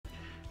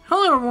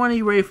Hello everyone, are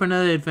you ready for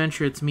another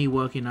adventure? It's me,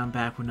 Woki, and I'm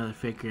back with another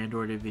Fake Grand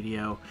Order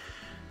video.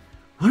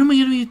 What am I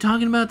going to be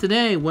talking about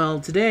today?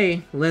 Well,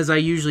 today, as I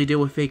usually do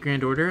with Fake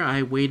Grand Order,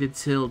 I waited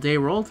till day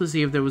roll to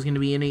see if there was going to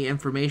be any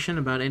information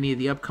about any of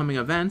the upcoming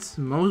events.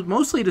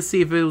 Mostly to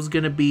see if it was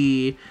going to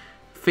be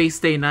Face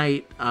Day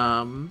Night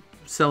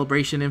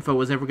celebration info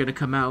was ever going to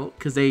come out,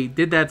 because they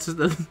did that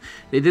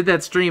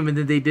stream and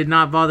then they did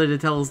not bother to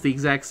tell us the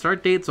exact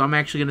start date, so I'm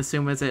actually going to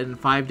assume it's in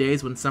 5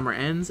 days when summer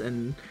ends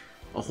and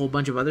a whole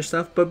bunch of other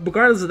stuff. But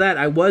regardless of that,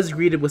 I was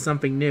greeted with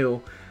something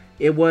new.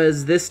 It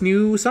was this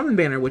new summon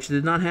banner, which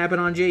did not happen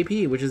on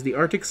JP, which is the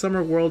Arctic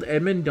Summer World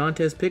Edmund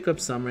Dantes pickup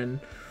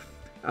summon,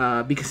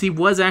 because he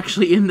was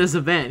actually in this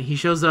event. He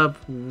shows up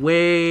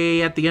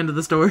way at the end of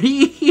the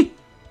story.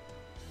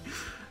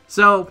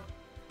 So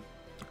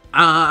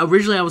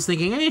originally I was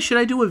thinking, hey, should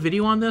I do a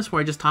video on this where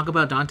I just talk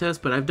about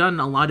Dantes? But I've done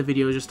a lot of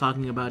videos just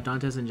talking about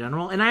Dantes in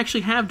general, and I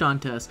actually have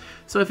Dantes,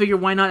 so I figured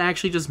why not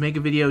actually just make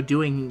a video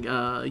doing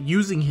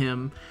using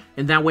him,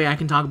 and that way I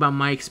can talk about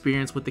my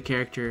experience with the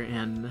character,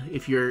 and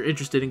if you're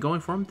interested in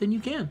going for him, then you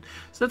can.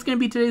 So that's going to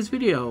be today's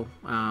video.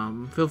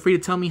 Feel free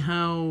to tell me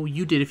how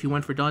you did if you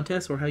went for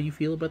Dantes, or how you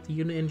feel about the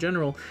unit in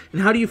general,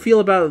 and how do you feel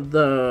about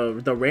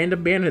the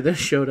random banner that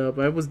showed up.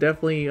 I was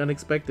definitely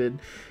unexpected.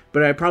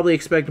 But I probably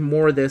expect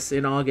more of this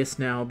in August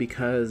now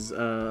because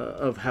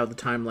of how the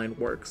timeline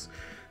works.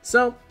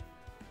 So,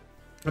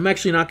 I'm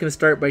actually not going to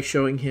start by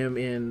showing him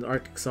in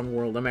Arctic Summer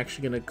World. I'm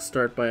actually going to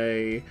start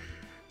by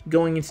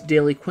going into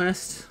Daily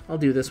Quest. I'll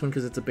do this one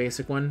because it's a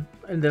basic one.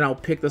 And then I'll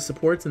pick the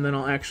supports, and then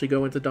I'll actually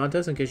go into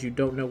Dantes in case you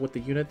don't know what the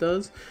unit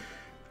does.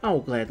 I will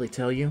gladly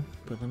tell you.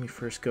 But let me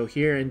first go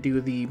here and do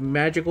the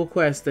magical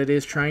quest that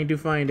is trying to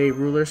find a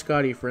ruler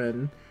Scotty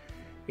friend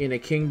in a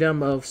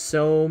kingdom of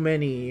so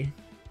many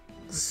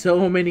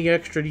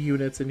extra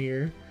units in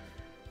here.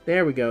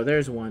 There we go,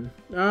 there's one.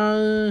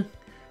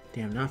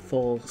 Damn, not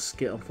full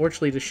skill.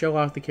 Unfortunately, to show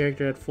off the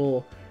character at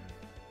full.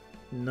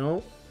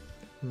 Nope.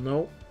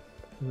 Nope.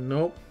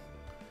 Nope.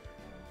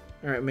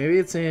 Alright, maybe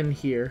it's in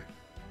here.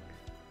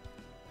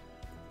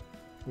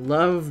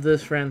 Love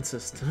this friend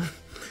system.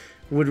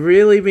 Would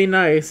really be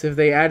nice if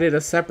they added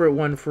a separate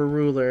one for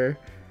ruler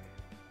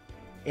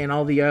and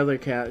all the other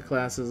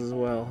classes as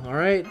well.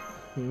 Alright?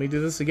 Let me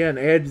do this again.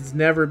 It's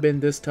never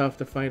been this tough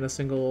to find a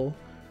single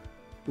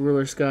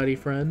ruler Scotty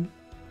friend.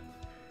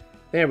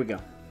 There we go.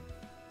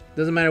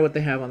 Doesn't matter what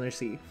they have on their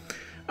seat.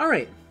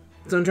 Alright,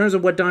 so in terms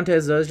of what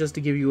Dantes does, just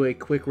to give you a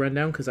quick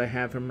rundown, because I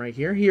have him right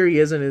here. Here he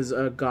is in his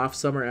Goth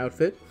summer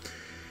outfit.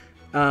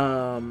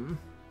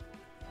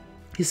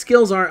 His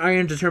skills are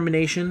Iron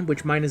Determination,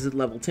 which mine is at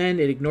level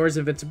 10. It ignores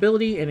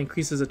invincibility and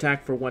increases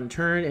attack for 1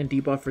 turn and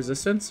debuff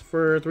resistance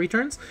for 3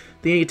 turns.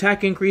 The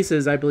attack increase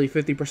is, I believe,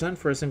 50%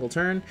 for a single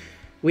turn.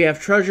 We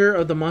have Treasure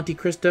of the Monte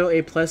Cristo,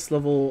 A+,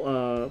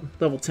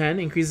 level 10.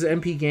 Increases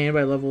MP gain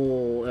by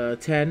level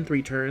 10,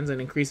 3 turns,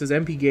 and increases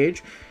MP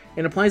gauge.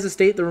 And applies a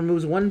state that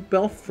removes 1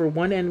 buff for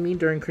 1 enemy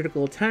during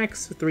critical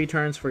attacks, 3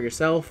 turns for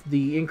yourself.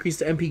 The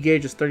increased MP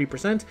gauge is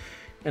 30%.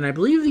 And I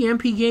believe the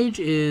MP gauge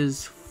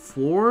is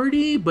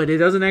 40, but it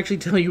doesn't actually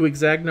tell you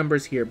exact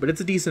numbers here, but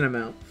it's a decent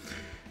amount.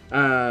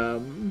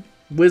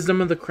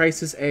 Wisdom of the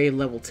Crisis A,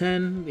 level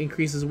 10,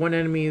 increases 1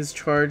 enemy's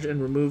charge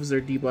and removes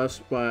their debuffs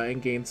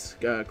and gains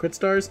crit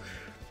stars.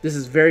 This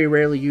is very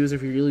rarely used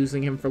if you're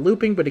using him for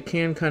looping, but it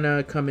can kind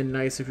of come in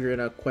nice if you're in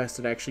a quest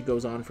that actually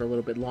goes on for a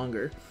little bit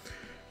longer.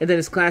 And then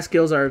his class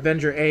skills are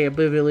Avenger A,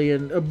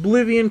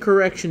 Oblivion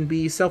Correction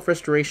B,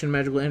 Self-Restoration,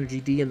 Magical Energy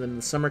D, and then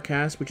the Summer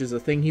Cast, which is a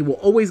thing he will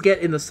always get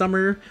in the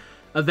summer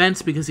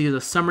events because he is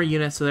a summer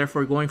unit, so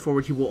therefore going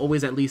forward he will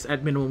always at least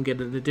at minimum get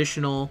an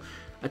additional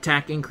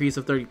attack increase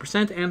of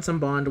 30% and some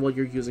bond while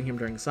you're using him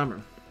during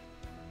summer.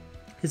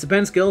 His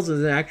defense skills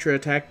is an extra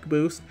attack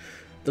boost,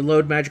 the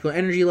load magical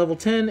energy level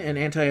 10, and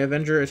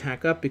anti-avenger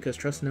attack up because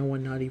trust no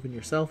one, not even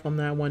yourself on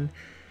that one.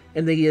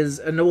 And he is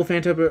a noble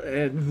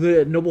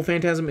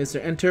phantasm is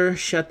to enter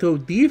Chateau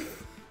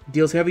d'If,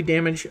 deals heavy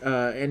damage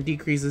and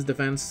decreases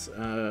defense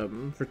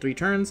for 3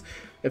 turns.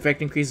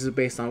 Effect increases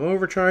based on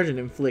overcharge and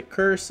inflict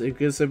curse.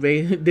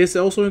 This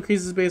also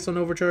increases based on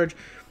overcharge.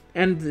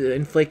 And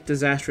inflict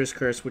disastrous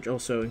curse, which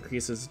also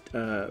increases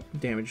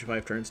damage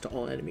 5 turns to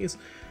all enemies.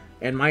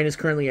 And mine is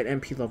currently at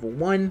MP level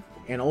 1,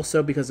 and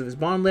also because of his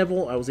bond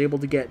level, I was able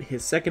to get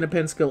his second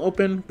append skill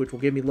open, which will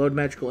give me load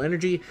magical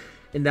energy,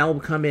 and that will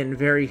come in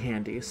very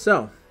handy.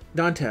 So,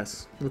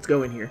 Dantes, let's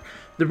go in here.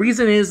 The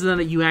reason is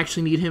that you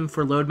actually need him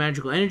for load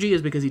magical energy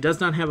is because he does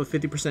not have a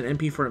 50%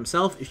 MP for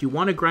himself. If you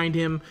want to grind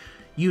him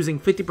using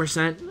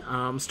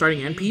 50% starting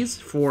NPs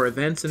for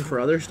events and for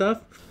other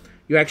stuff,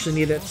 you actually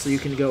need it, so you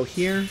can go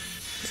here,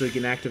 so you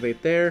can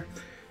activate there,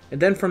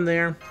 and then from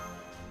there,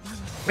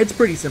 it's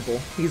pretty simple.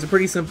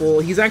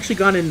 He's actually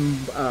gone in,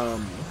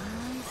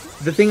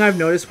 the thing I've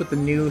noticed with the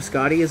new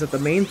Scotty is that the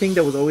main thing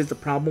that was always the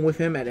problem with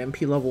him at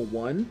MP level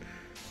 1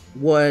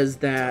 was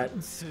that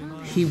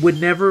he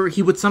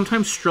would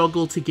sometimes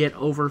struggle to get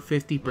over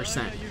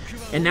 50%.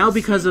 And now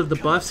because of the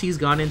buffs he's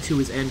gone into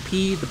his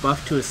NP, the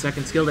buff to his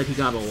second skill that he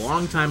got a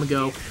long time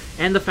ago,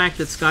 and the fact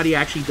that Scotty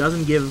actually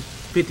doesn't give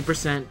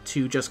 50%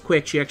 to just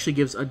quick, she actually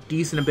gives a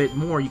decent a bit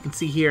more. You can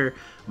see here,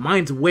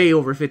 mine's way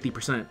over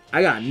 50%.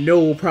 I got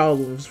no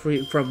problems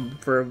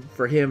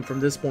for him from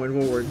this point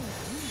forward.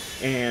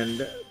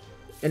 And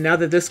now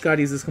that this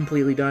Scotty's is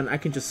completely done, I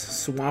can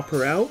just swap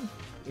her out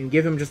and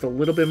give him just a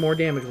little bit more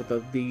damage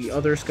with the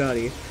other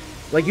Scotty.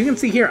 Like you can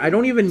see here, I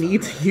don't even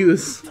need to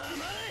use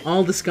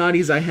all the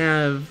Scotties I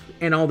have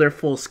and all their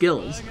full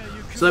skills.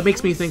 So that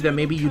makes me think that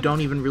maybe you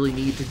don't even really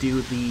need to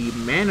do the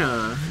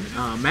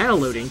mana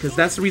loading, because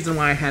that's the reason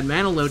why I had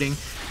mana loading,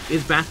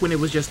 is back when it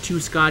was just 2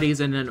 Scotties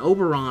and an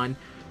Oberon,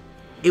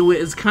 it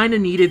was kind of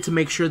needed to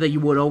make sure that you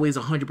would always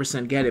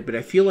 100% get it. But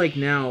I feel like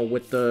now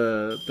with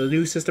the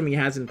new system he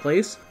has in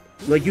place,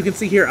 like you can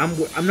see here,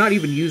 I'm not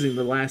even using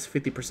the last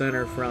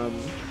 50%er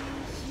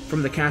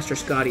from the caster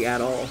Scotty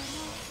at all,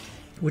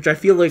 which I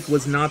feel like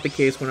was not the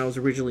case when I was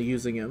originally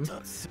using him.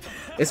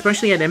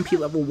 Especially at MP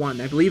level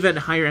 1. I believe at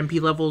higher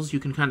MP levels you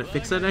can kind of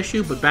fix that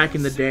issue, but back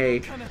in the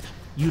day,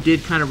 you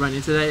did kind of run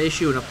into that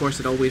issue, and of course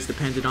it always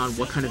depended on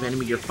what kind of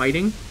enemy you're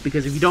fighting,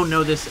 because if you don't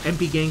know this,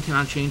 MP gain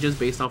cannot changes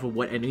based off of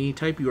what enemy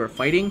type you are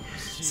fighting.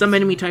 Some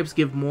enemy types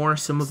give more,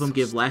 some of them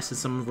give less, and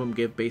some of them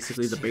give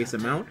basically the base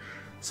amount.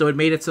 So it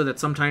made it so that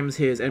sometimes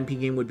his MP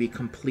gain would be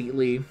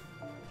completely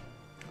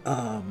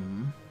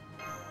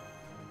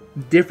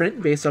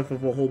different based off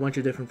of a whole bunch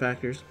of different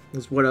factors,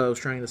 is what I was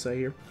trying to say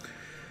here.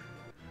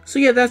 So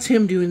yeah, that's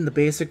him doing the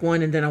basic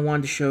one, and then I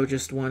wanted to show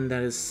just one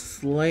that is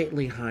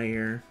slightly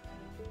higher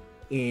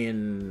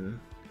in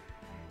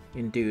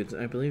dudes.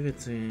 I believe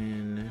it's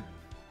in...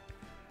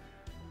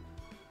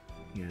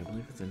 yeah, I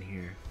believe it's in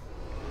here.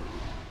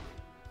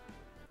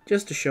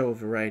 Just to show a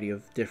variety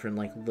of different,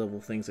 like,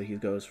 level things that he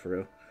goes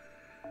through.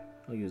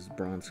 I'll use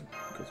bronze,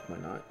 because why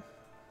not?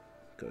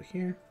 Go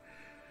here.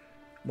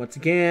 Once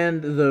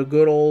again, the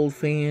good old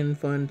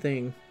fun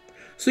thing.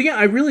 So yeah,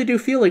 I really do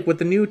feel like with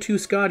the new 2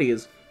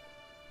 Scotties,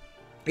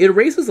 it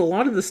erases a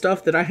lot of the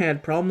stuff that I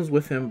had problems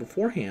with him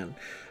beforehand.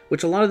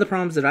 Which a lot of the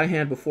problems that I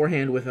had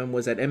beforehand with him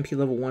was at MP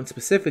level 1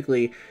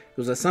 specifically. It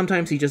was that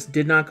sometimes he just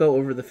did not go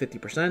over the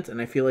 50%, and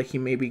I feel like he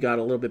maybe got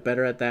a little bit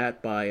better at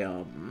that by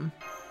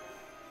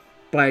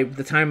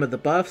the time of the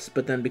buffs,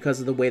 but then because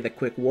of the way that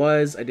Quick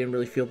was, I didn't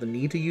really feel the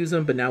need to use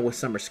him. But now with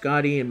Summer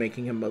Scotty and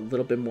making him a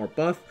little bit more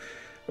buff,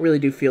 I really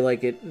do feel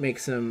like it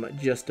makes him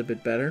just a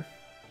bit better.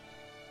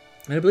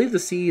 And I believe the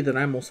CE that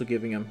I'm also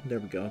giving him, there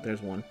we go,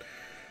 there's one.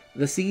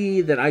 The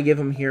CE that I give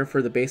him here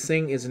for the base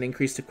thing is an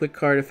increase to quick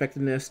card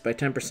effectiveness by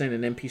 10%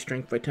 and MP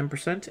strength by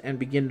 10%, and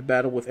begin to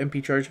battle with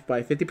MP charge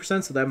by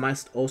 50%, so that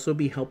must also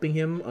be helping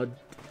him a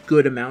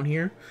good amount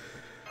here.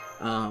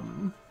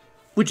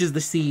 Which is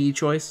the CE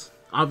choice.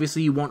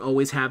 Obviously, you won't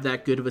always have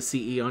that good of a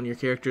CE on your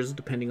characters,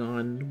 depending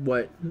on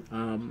what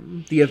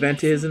the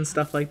event is and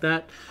stuff like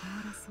that.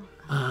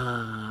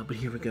 But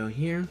here we go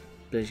here.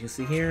 As you can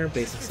see here,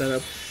 basic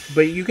setup.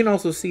 But you can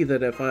also see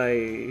that if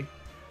I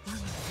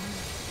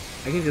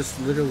can just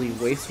literally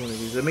waste one of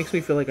these. It makes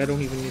me feel like I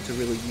don't even need to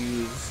really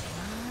use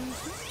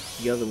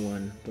the other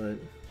one. But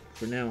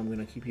for now, I'm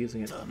going to keep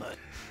using it.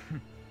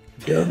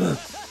 Dumb.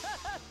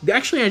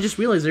 Actually, I just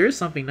realized there is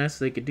something nice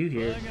they could do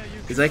here.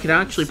 Is I could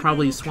actually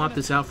probably swap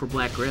this out for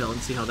Black Grail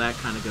and see how that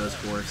kind of goes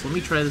for it. So let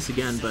me try this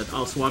again, but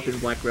I'll swap in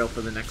Black Grail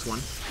for the next one.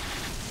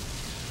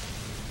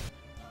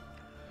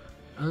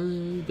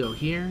 Go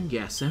here.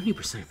 Yeah,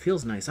 70%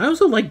 feels nice. I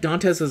also like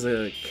Dantes as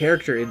a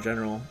character in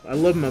general. I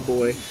love my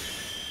boy.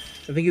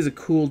 I think he's a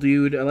cool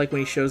dude. I like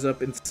when he shows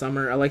up in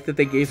summer. I like that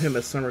they gave him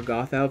a summer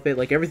goth outfit.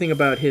 Like, everything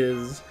about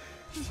his,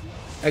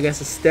 I guess,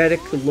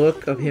 aesthetic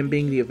look of him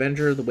being the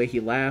Avenger, the way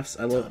he laughs.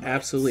 I love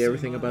absolutely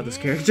everything about this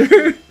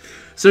character.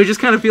 So it just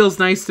kind of feels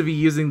nice to be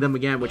using them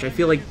again, which I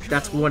feel like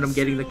that's what I'm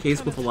getting the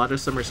case with a lot of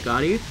Summer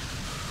Scotty,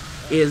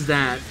 is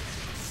that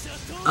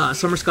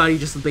Summer Scotty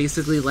just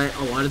basically let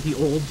a lot of the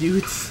old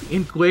dudes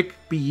in Quick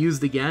be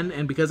used again,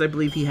 and because I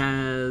believe he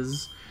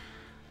has,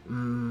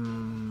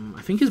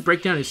 I think his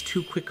breakdown is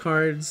 2 quick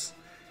cards,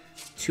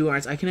 2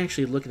 arts. I can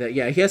actually look at that.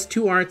 Yeah, he has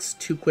 2 arts,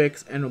 2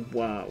 quicks, and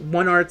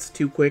 1 arts,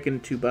 2 quick,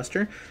 and 2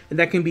 buster, and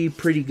that can be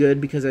pretty good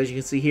because, as you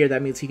can see here,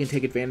 that means he can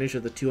take advantage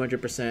of the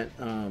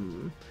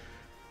 200%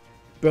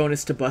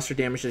 bonus to buster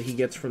damage that he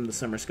gets from the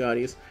Summer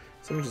Scotties.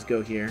 So let me just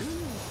go here,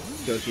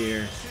 go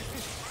here.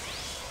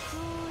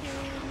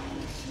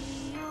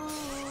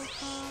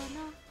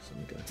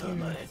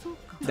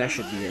 That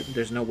should be it.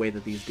 There's no way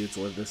that these dudes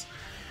live this.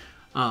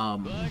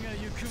 What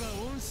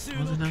was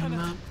I talking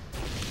about?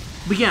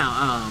 But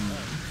yeah,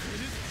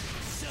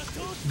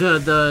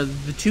 the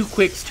 2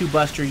 quicks, 2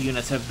 buster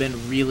units have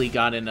been really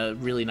gotten a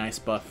really nice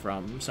buff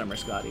from Summer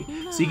Scotty.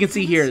 So you can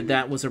see here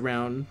that was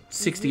around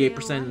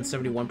 68% and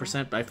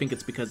 71%, but I think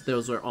it's because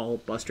those are all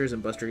busters,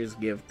 and busters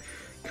give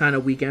kind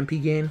of weak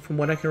MP gain from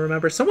what I can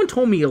remember. Someone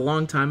told me a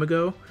long time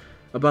ago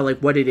about like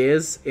what it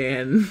is,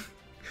 and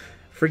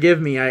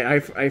forgive me,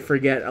 I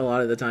forget a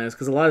lot of the times,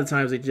 because a lot of the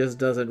times it just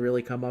doesn't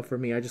really come up for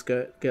me. I just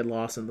get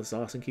lost in the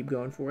sauce and keep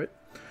going for it.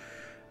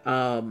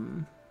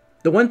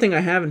 The one thing I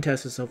haven't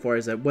tested so far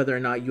is that whether or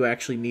not you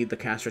actually need the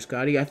Caster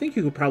Scotty. I think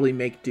you could probably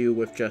make do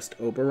with just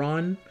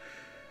Oberon.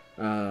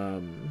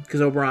 Because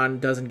Oberon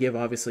doesn't give,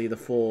 obviously, the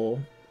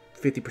full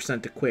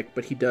 50% to quick,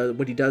 but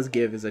what he does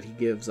give is that he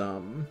gives,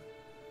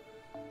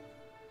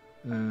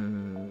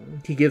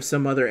 he gives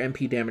some other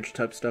MP damage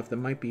type stuff that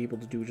might be able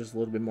to do just a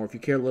little bit more if you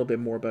care a little bit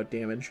more about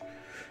damage.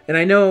 And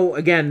I know,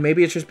 again,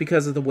 maybe it's just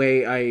because of the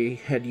way I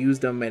had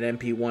used them at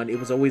MP1. It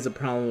was always a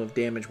problem of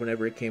damage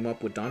whenever it came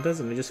up with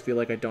Dantes, and I just feel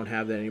like I don't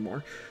have that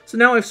anymore. So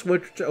now I've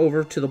switched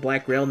over to the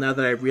Black Rail now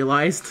that I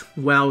realized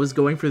while I was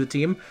going for the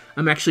team,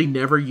 I'm actually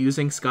never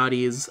using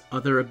Scotty's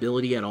other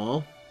ability at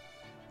all.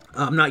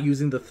 I'm not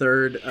using the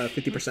third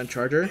 50%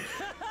 charger.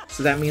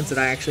 So that means that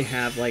I actually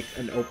have, like,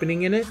 an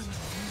opening in it,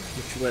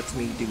 which lets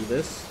me do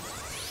this.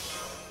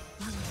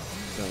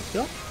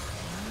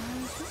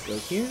 Go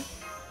here.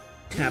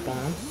 Tap on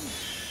him,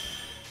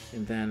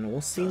 and then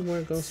we'll see where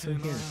it goes from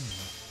here.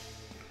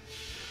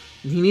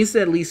 He needs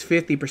to at least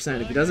 50%.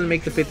 If he doesn't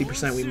make the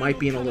 50%, we might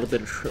be in a little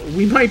bit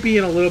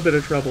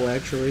of trouble,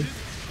 actually.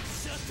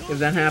 If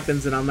that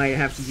happens, then I might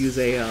have to use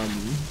a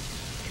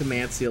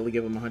command seal to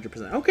give him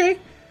 100%. Okay,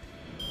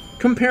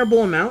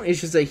 comparable amount. It's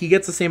just that he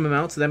gets the same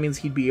amount, so that means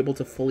he'd be able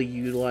to fully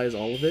utilize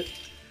all of it.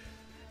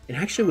 And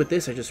actually, with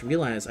this, I just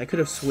realized I could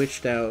have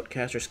switched out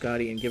Caster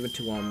Scotty and given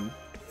to him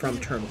from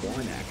turn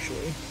 1,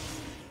 actually.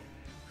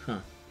 Huh.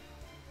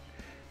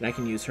 And I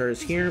can use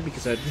hers here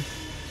because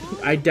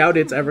I doubt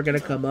it's ever going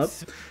to come up.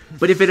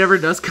 But if it ever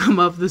does come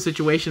up, the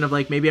situation of,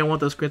 like, maybe I want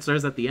those crit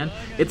stars at the end.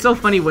 It's so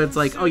funny when it's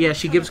like, oh yeah,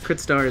 she gives crit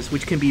stars,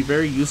 which can be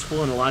very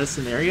useful in a lot of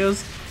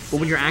scenarios. But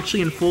when you're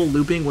actually in full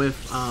looping with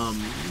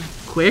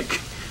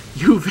quick,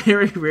 you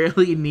very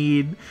rarely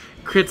need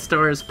crit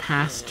stars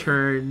past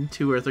turn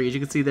 2 or 3. As you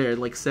can see there,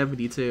 like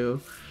 72.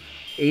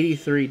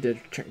 83 to...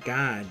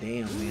 God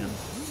damn, man.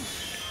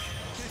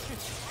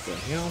 Go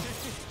here.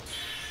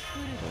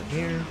 Go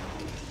here.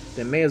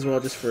 Then may as well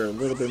just for a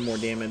little bit more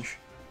damage.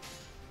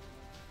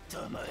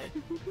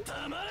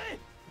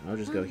 I'll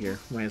just go here.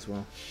 Might as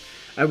well.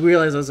 I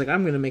realized I was like,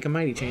 I'm going to make a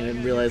Mighty Chain,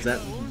 and realized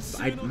that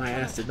my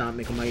ass did not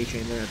make a Mighty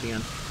Chain there at the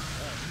end.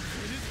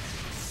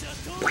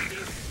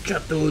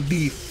 Chateau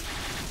Beef.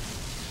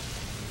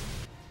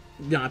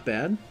 Not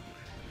bad.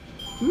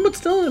 But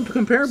still a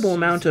comparable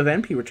amount of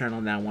NP return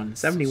on that one.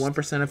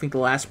 71%. I think the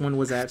last one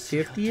was at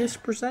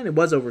 50-ish%. It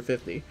was over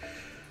 50.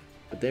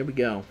 But there we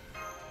go.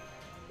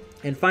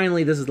 And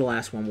finally, this is the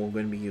last one we're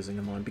going to be using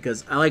him on.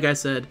 Because, like I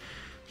said,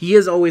 he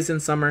is always in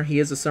summer. He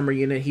is a summer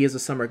unit. He is a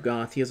summer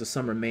goth. He is a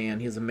summer man.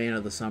 He is a man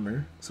of the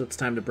summer. So it's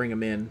time to bring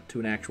him in to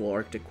an actual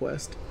Arctic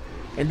quest.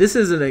 And this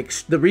is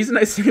the reason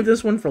I saved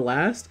this one for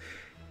last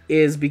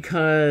is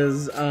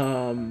because,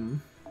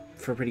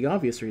 for pretty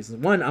obvious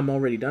reasons. One, I'm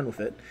already done with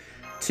it.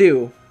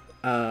 Two,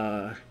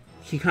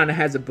 he kind of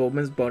has a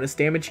bonus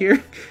damage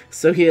here.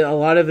 So a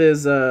lot of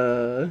his,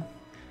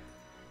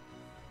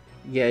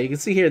 yeah, you can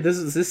see here,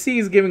 this C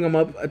is giving him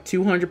up a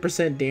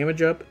 200%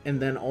 damage up, and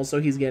then also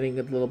he's getting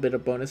a little bit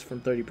of bonus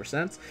from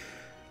 30%.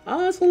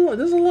 There's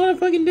a lot of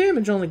fucking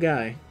damage on the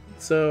guy.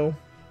 So,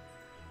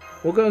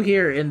 we'll go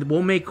here, and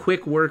we'll make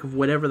quick work of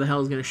whatever the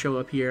hell is going to show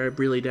up here. I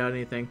really doubt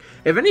anything.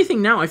 If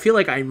anything now, I feel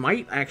like I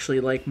might actually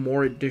like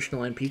more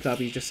additional NP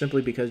copies, just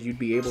simply because you'd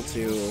be able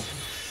to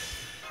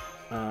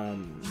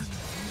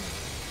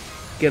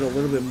get a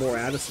little bit more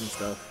out of some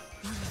stuff.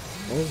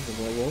 What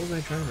was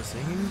I trying to say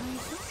here?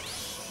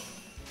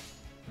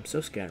 I'm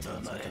so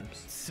scatterbrained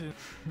sometimes.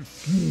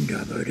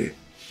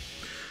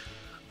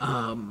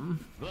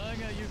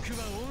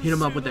 Hit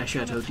him up with that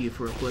Chateau D'If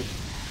real quick.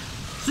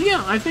 So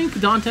yeah, I think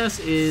Dantes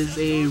is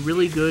a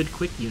really good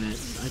quick unit.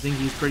 I think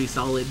he's pretty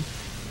solid.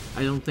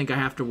 I don't think I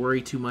have to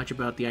worry too much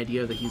about the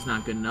idea that he's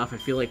not good enough. I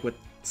feel like with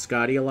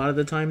Scotty a lot of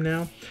the time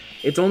now,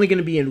 it's only going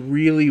to be in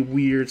really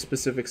weird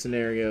specific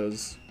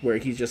scenarios where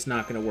he's just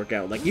not going to work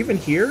out. Like even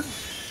here,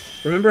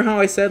 remember how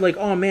I said like,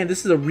 oh man,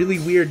 this is a really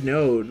weird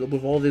node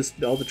with all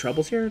the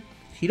troubles here?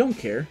 He don't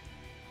care.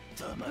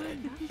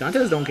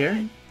 Dantes don't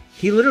care.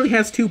 He literally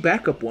has 2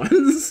 backup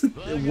ones.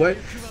 What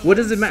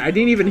does it matter? I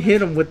didn't even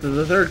hit him with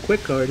the third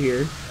quick card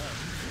here.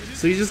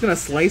 So he's just gonna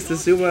slice the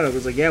super out of it. I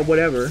was like, yeah,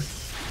 whatever.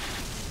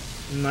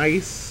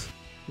 Nice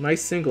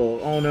single.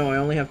 Oh no, I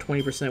only have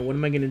 20%. What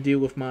am I gonna do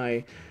with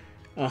my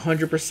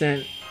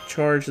 100%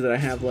 charge that I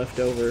have left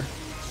over?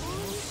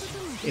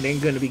 It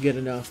ain't gonna be good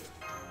enough.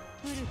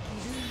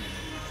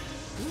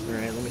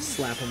 Alright, let me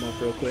slap him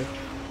up real quick.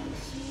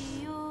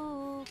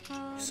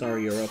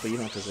 Sorry, Europa, you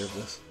don't deserve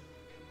this.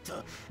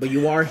 But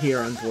you are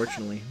here,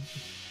 unfortunately.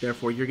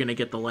 Therefore, you're gonna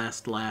get the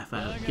last laughed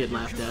at.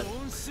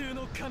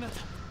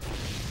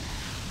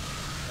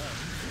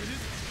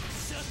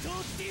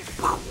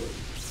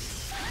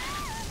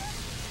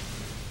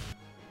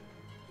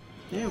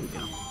 There we go.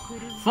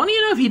 Funny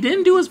enough, he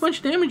didn't do as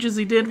much damage as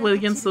he did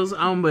against those.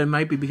 But it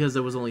might be because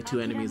there was only 2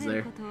 enemies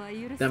there.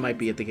 That might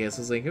be at the case.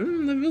 I was like,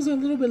 that feels a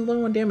little bit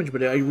low on damage,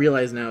 but I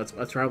realize now it's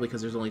probably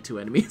because there's only 2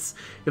 enemies.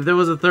 If there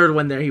was a third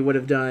one there, he would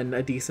have done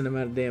a decent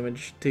amount of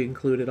damage to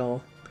include it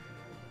all.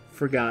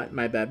 Forgot,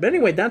 my bad. But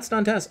anyway, that's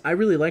Dantes. I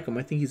really like him.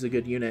 I think he's a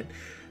good unit.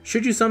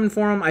 Should you summon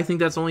for him? I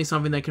think that's only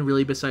something that can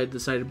really be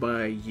decided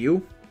by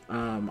you.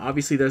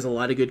 Obviously, there's a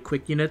lot of good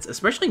quick units,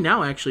 especially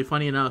now, actually,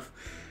 funny enough.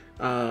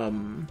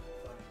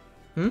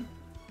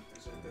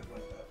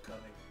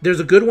 There's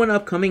a good one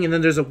upcoming, and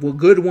then there's a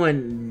good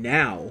one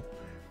now,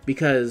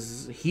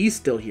 because he's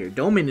still here.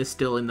 Domin is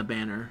still in the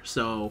banner,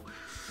 so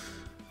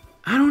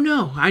I don't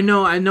know. I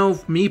know.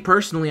 Me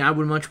personally, I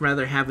would much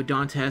rather have a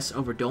Dantes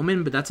over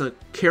Domin, but that's a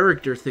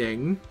character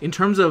thing. In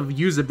terms of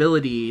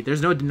usability,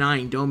 there's no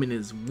denying Domin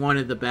is one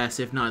of the best,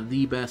 if not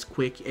the best,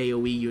 quick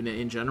AOE unit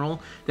in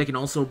general. That can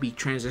also be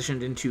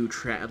transitioned into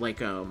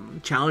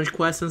challenge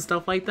quests and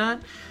stuff like that.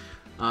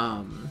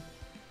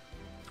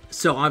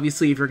 So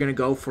obviously, if you're going to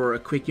go for a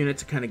quick unit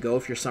to kind of go,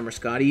 if you're Summer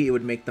Scotty, it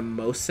would make the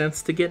most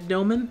sense to get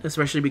Domin,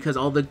 especially because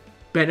all the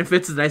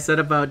benefits that I said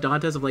about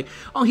Dantes of like,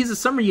 oh, he's a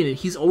summer unit,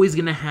 he's always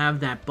going to have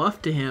that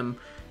buff to him.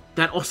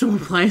 That also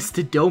applies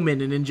to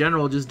Domin, and in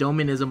general, just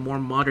Domin is a more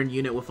modern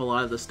unit with a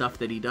lot of the stuff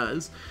that he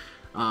does.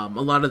 A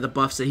lot of the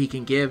buffs that he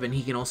can give, and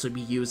he can also be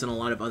used in a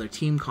lot of other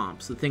team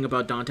comps. The thing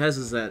about Dantes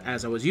is that,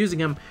 as I was using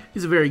him,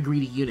 he's a very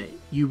greedy unit.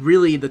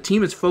 The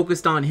team is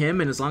focused on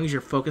him, and as long as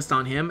you're focused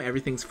on him,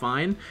 everything's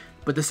fine.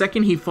 But the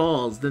second he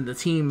falls, then the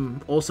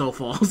team also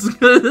falls.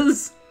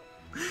 Because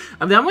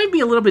that might be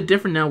a little bit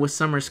different now with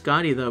Summer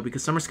Scotty, though,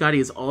 because Summer Scotty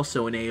is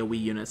also an AoE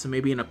unit, so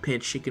maybe in a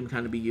pinch she can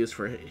kind of be used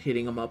for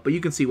hitting him up. But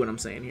you can see what I'm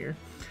saying here.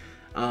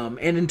 And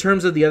in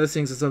terms of the other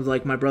things, it's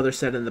like my brother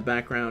said in the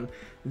background,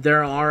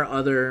 there are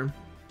other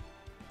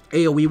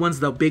AoE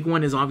ones. The big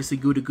one is obviously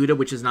Guda Guda,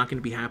 which is not going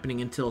to be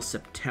happening until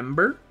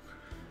September,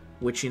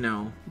 which, you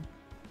know,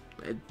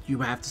 you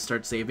have to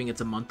start saving.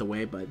 It's a month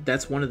away, but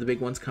that's one of the big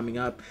ones coming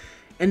up.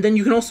 And then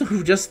you can also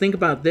just think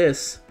about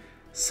this.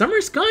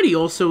 Summer Scotty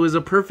also is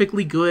a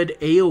perfectly good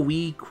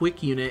AoE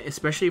quick unit,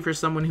 especially for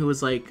someone who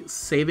is like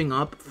saving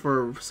up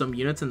for some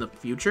units in the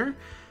future.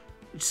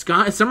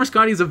 Summer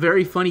Scotty is a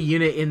very funny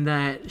unit in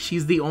that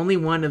she's the only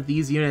one of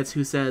these units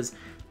who says,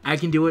 I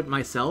can do it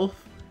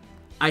myself.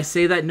 I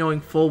say that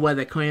knowing full well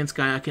that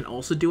Koyanskaya can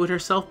also do it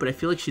herself, but I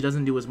feel like she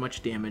doesn't do as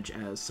much damage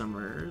as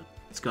Summer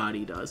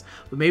Scotty does.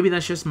 But maybe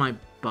that's just my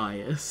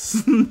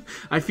bias.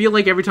 I feel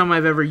like every time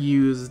I've ever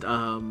used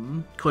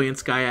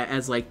Koyanskaya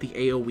as like the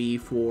AoE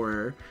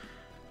for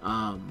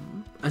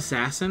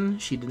Assassin,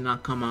 she did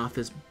not come off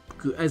as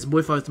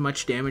with as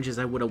much damage as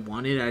I would have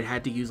wanted. I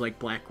had to use like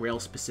Black Rail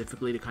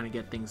specifically to kind of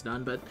get things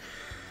done, but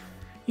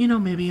you know,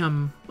 maybe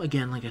I'm,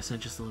 again, like I said,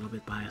 just a little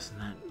bit biased in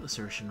that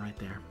assertion right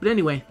there. But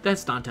anyway,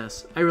 that's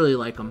Dantes. I really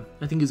like him.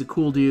 I think he's a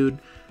cool dude.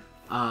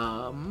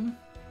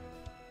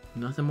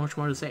 Nothing much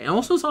more to say. And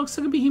also,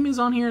 Sagabihime is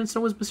on here, and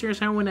so is Mysterious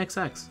Heroine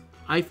XX.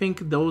 I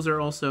think those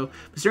are also...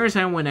 Mysterious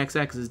Heroine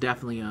XX is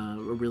definitely a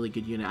really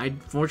good unit. I,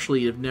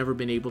 fortunately, have never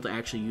been able to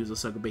actually use a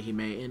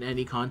Sagabihime in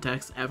any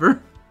context,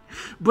 ever.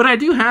 But I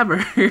do have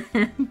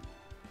her.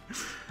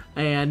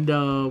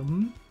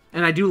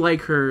 And I do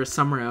like her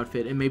summer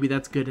outfit, and maybe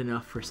that's good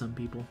enough for some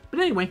people.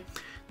 But anyway,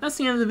 that's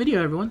the end of the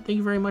video, everyone. Thank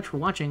you very much for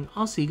watching.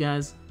 I'll see you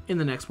guys in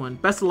the next one.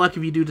 Best of luck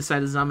if you do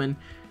decide to summon,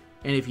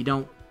 and if you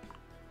don't,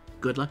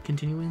 good luck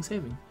continuing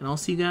saving. And I'll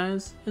see you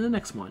guys in the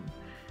next one.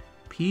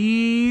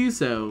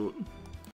 Peace out.